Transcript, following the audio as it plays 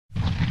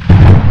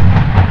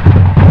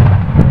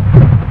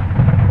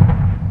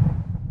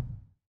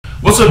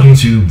What's up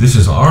YouTube, this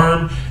is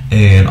A.R.M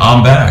and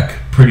I'm back.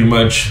 Pretty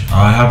much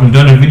I haven't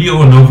done a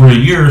video in over a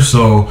year,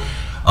 so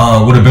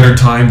what a better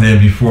time than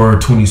before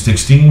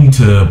 2016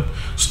 to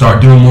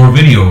start doing more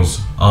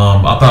videos.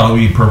 I thought it would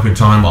be a perfect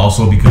time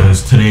also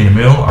because today in the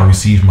mail I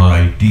received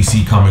my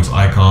DC Comics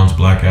Icons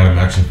Black Adam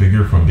action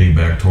figure from Big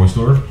Bag Toy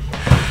Store.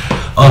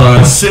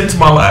 Since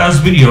my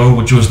last video,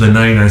 which was the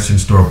 99-cent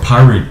store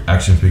pirate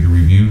action figure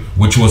review,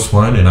 which was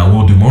fun and I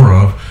will do more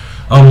of,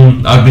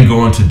 I've been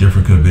going to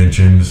different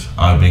conventions.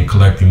 I've been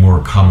collecting more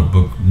comic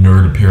book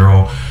nerd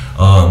apparel,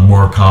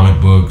 more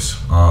comic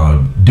books,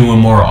 doing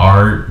more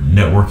art,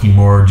 networking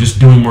more,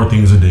 just doing more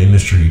things in the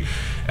industry,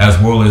 as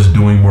well as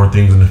doing more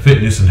things in the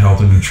fitness and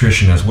health and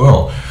nutrition as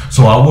well.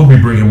 So I will be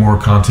bringing more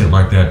content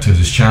like that to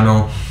this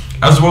channel,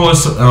 as well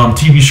as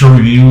TV show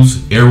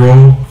reviews,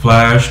 Arrow,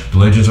 Flash, The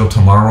Legends of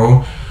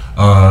Tomorrow,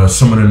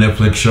 some of the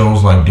Netflix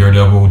shows like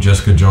Daredevil,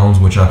 Jessica Jones,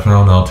 which I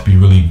found out to be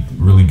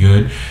really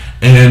good,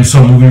 and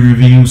some movie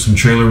reviews, some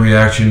trailer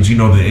reactions. You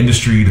know, the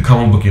industry, the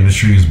comic book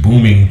industry is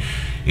booming.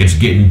 It's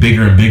getting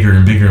bigger and bigger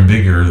and bigger and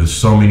bigger. There's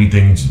so many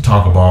things to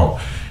talk about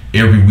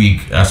every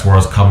week as far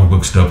as comic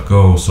book stuff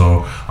goes.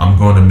 So I'm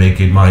going to make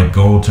it my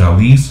goal to at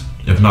least,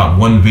 if not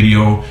one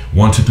video,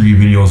 1 to 3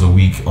 videos a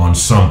week on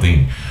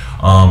something.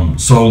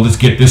 So let's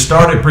get this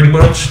started. Pretty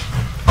much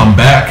I'm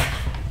back.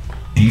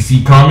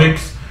 DC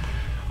Comics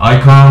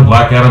Icon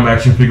Black Adam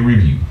action figure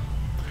review.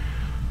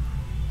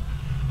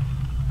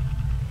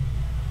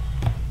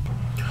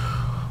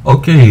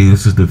 Okay,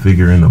 this is the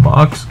figure in the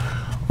box.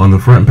 On the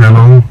front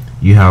panel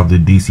you have the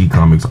DC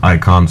Comics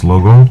Icons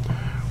logo.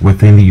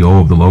 Within the O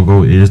of the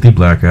logo is the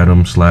Black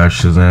Adam /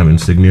 Shazam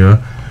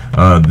insignia.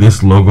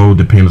 This logo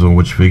depends on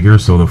which figure,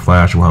 so the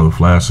Flash will have the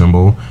Flash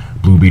symbol,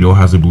 Blue Beetle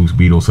has the Blue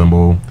Beetle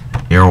symbol,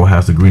 Arrow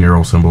has the Green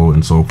Arrow symbol,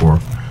 and so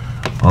forth.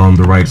 On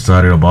the right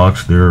side of the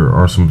box there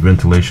are some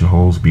ventilation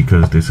holes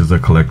because this is a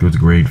collector's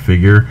grade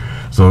figure.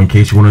 So in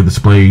case you want to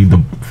display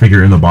the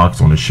figure in the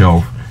box on a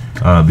shelf,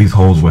 these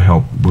holes will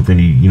help with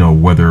any, you know,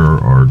 weather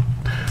or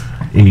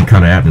any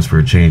kind of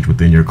atmosphere change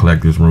within your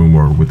collector's room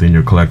or within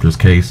your collector's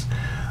case.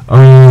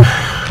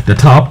 The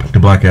top, the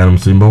Black Adam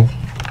symbol.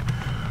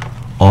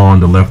 On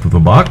the left of the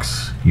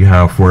box you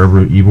have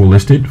Forever Evil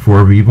listed.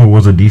 Forever Evil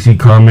was a DC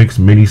Comics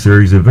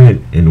miniseries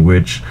event in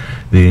which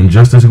the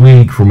Injustice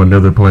League from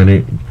another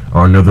planet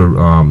or another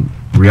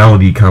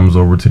reality comes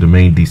over to the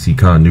main DC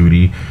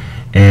continuity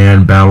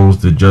and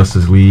battles the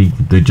Justice League.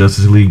 The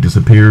Justice League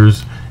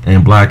disappears,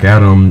 and Black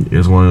Adam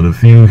is one of the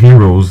few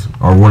heroes,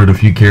 or one of the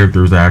few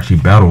characters that actually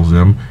battles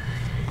them.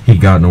 He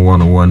got in a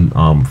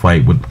one-on-one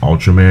fight with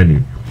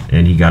Ultraman,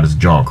 and he got his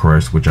jaw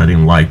crushed, which I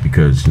didn't like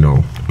because, you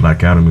know,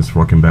 Black Adam is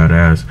fucking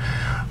badass.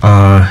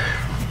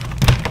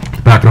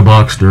 Back of the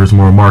box, there's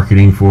more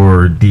marketing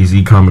for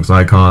DC Comics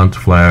Icons,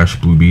 Flash,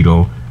 Blue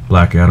Beetle,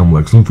 Black Adam,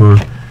 Lex Luthor.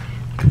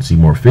 You can see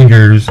more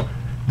figures.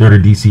 They're the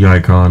DC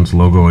Icons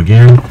logo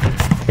again.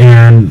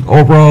 And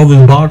overall,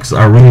 this box,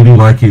 I really do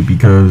like it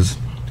because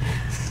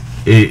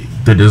the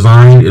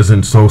design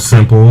isn't so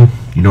simple.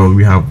 You know,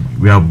 we have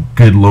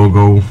good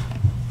logo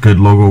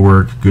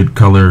work, good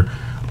color.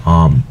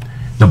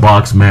 The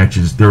box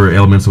matches, there are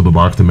elements of the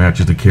box that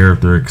matches the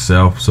character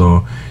itself,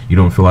 so you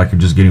don't feel like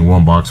you're just getting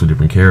one box with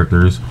different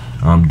characters.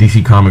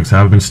 DC Comics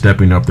have been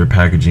stepping up their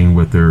packaging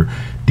with their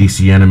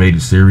DC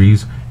animated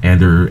series and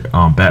their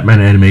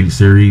Batman animated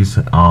series,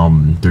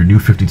 their New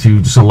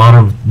 52, just a lot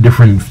of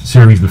different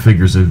series the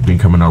figures they've been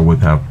coming out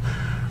with have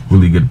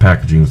really good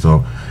packaging.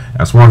 So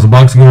as far as the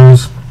box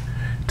goes,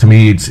 to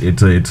me it's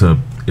a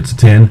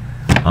 10.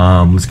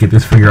 Let's get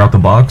this figure out the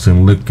box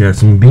and look at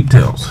some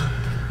details.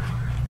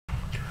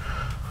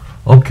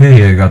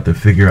 Okay, I got the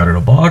figure out of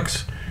the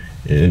box,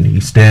 and he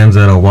stands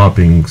at a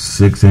whopping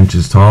 6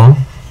 inches tall.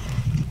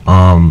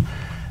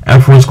 At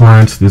first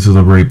glance, this is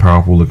a very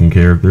powerful looking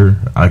character.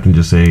 I can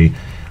just say,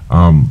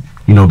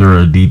 you know, there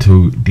are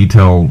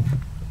detailed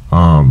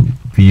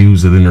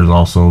views, and then there's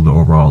also the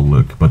overall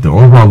look. But the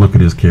overall look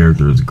of this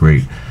character is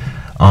great.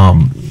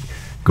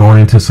 Going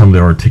into some of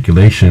the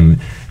articulation,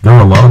 there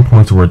are a lot of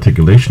points of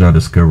articulation I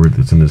discovered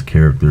that's in this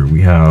character.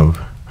 We have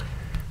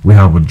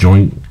a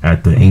joint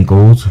at the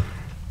ankles.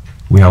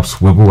 We have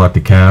swivel at the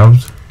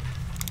calves.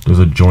 There's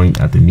a joint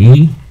at the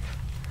knee.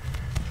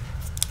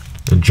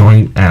 The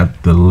joint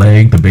at the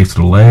leg, the base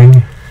of the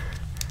leg.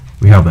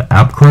 We have the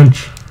ab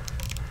crunch,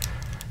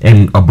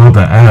 and above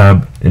the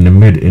ab, in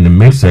the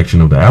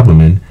midsection of the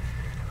abdomen,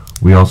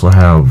 we also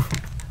have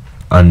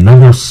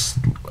another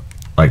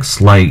like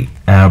slight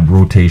ab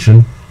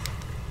rotation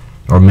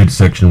or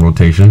midsection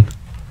rotation.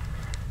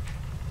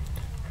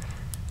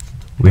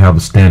 We have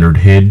a standard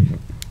head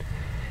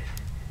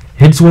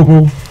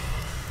swivel.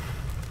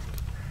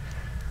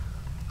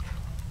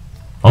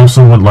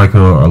 Also with like a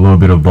little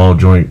bit of ball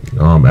joint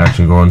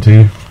action going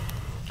too.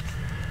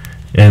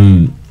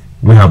 And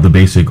we have the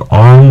basic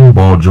arm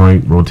ball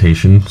joint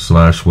rotation /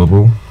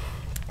 swivel.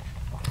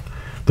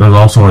 There's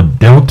also a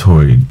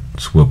deltoid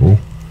swivel,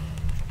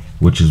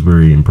 which is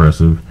very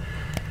impressive.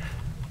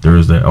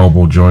 There's the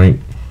elbow joint.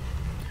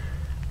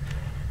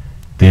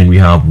 Then we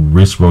have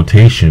wrist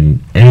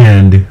rotation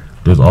and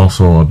there's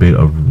also a bit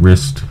of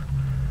wrist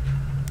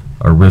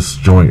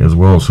joint as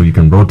well, so you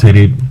can rotate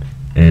it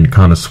and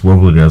kind of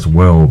swivel it as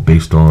well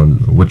based on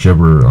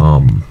whichever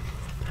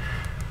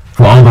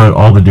for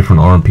all the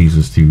different arm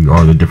pieces too,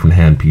 or the different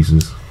hand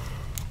pieces.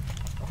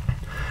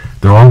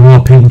 The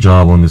overall paint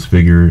job on this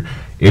figure,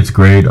 it's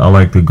great. I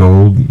like the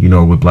gold. You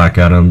know, with Black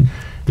Adam,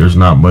 there's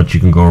not much you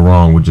can go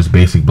wrong with just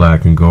basic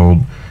black and gold.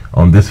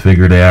 On this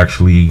figure, they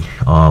actually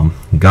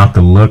got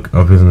the look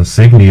of his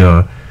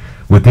insignia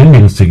within the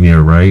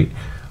insignia, right?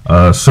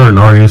 Certain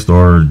artists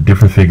or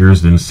different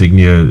figures, the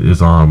insignia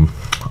is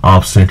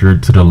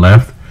off-centered to the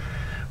left,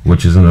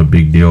 which isn't a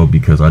big deal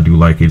because I do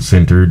like it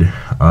centered.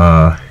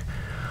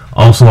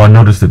 Also, I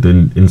noticed that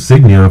the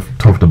insignia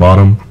towards the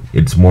bottom,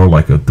 it's more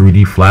like a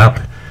 3D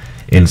flap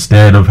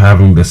instead of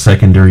having the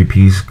secondary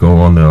piece go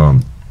on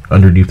the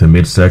underneath the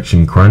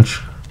midsection crunch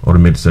or the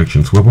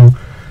midsection swivel.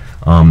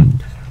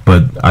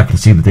 But I can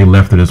see that they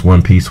left it as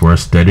one piece for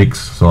aesthetics,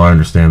 so I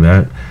understand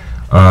that.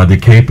 The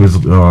cape is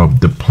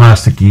the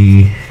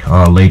plasticky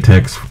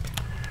latex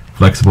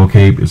flexible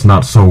cape. It's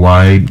not so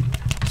wide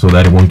so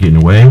that it won't get in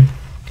the way.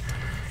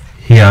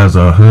 He has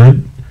a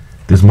hood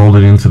that's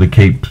molded into the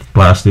cape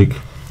plastic.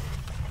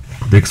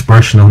 The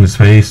expression on his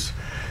face,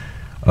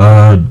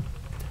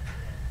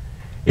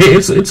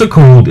 it's a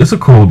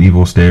cold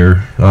evil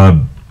stare.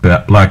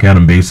 Black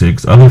Adam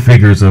basics. Other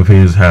figures of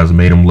his has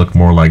made him look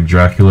more like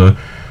Dracula,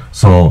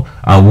 so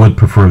I would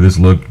prefer this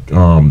look,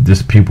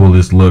 this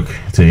pupilless look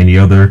to any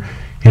other.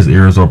 His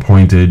ears are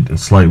pointed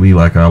slightly,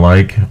 like I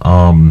like.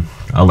 I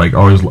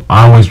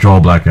always draw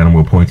Black Adam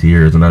with pointy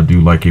ears, and I do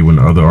like it when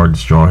other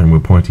artists draw him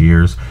with pointy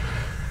ears.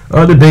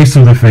 The base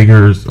of the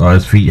figures,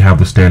 his feet have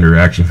the standard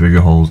action figure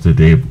holes that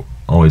they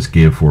always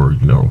give for,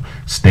 you know,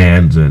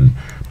 stands and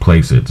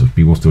playsets. If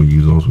people still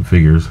use those with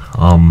figures.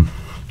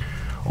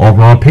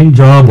 Overall paint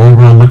job,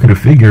 overall look at the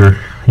figure,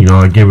 you know,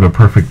 I give it a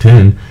perfect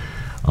 10.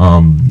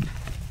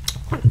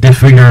 This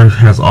figure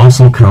has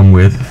also come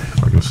with,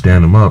 if I can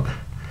stand him up,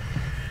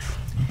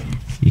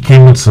 he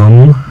came with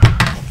some,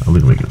 I'll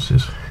leave it like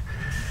this,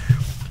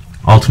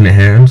 alternate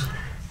hands.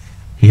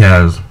 He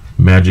has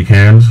magic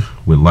hands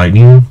with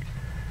lightning,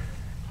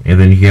 and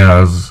then he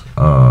has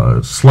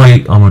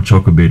slight I'm gonna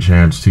choke a bitch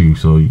hands too,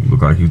 so you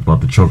look like he's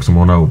about to choke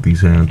someone out with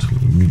these hands.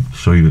 Let me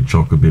show you the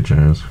choke a bitch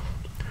hands.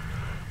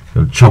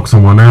 He'll choke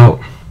someone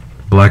out,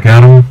 Black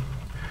Adam.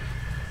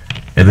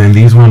 And then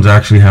these ones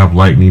actually have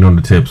lightning on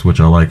the tips, which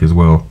I like as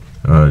well.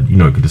 You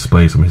know, it could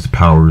display some of his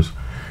powers.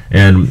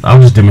 And I'll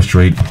just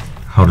demonstrate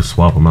how to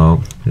swap them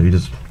out. You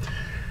just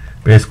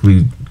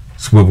basically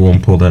swivel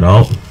and pull that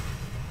out.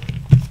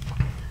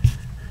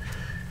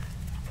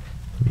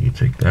 You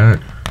take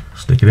that,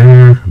 stick it in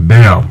there,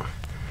 bam.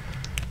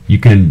 You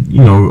can,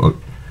 you know,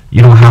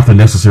 you don't have to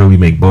necessarily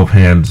make both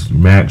hands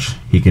match.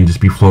 He can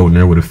just be floating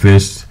there with a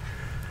fist,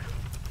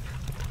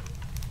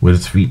 with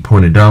his feet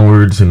pointed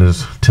downwards in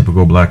his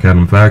typical Black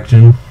Adam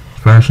fashion,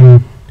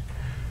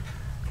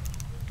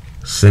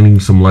 sending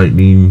some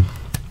lightning,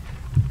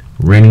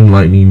 raining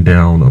lightning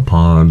down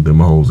upon them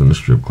hoes in the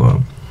strip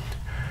club.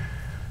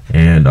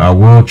 And I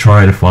will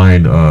try to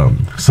find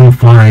some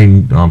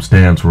flying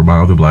stands for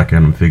my other Black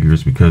Adam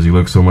figures because he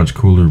looks so much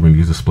cooler when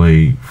he's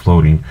displayed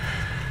floating.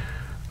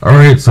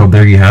 Alright, so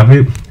there you have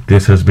it.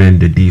 This has been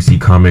the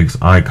DC Comics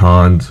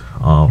Icons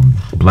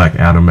Black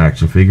Adam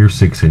action figure,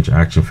 6-inch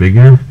action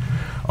figure.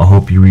 I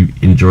hope you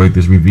enjoyed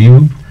this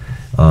review.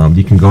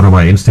 You can go to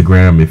my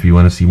Instagram if you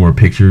want to see more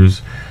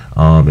pictures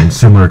and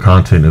similar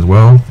content as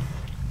well.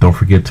 Don't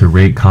forget to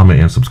rate, comment,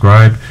 and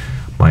subscribe.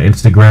 My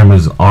Instagram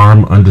is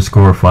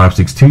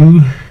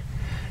A.R.M_562.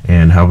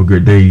 And have a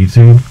great day,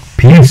 YouTube.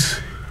 Peace.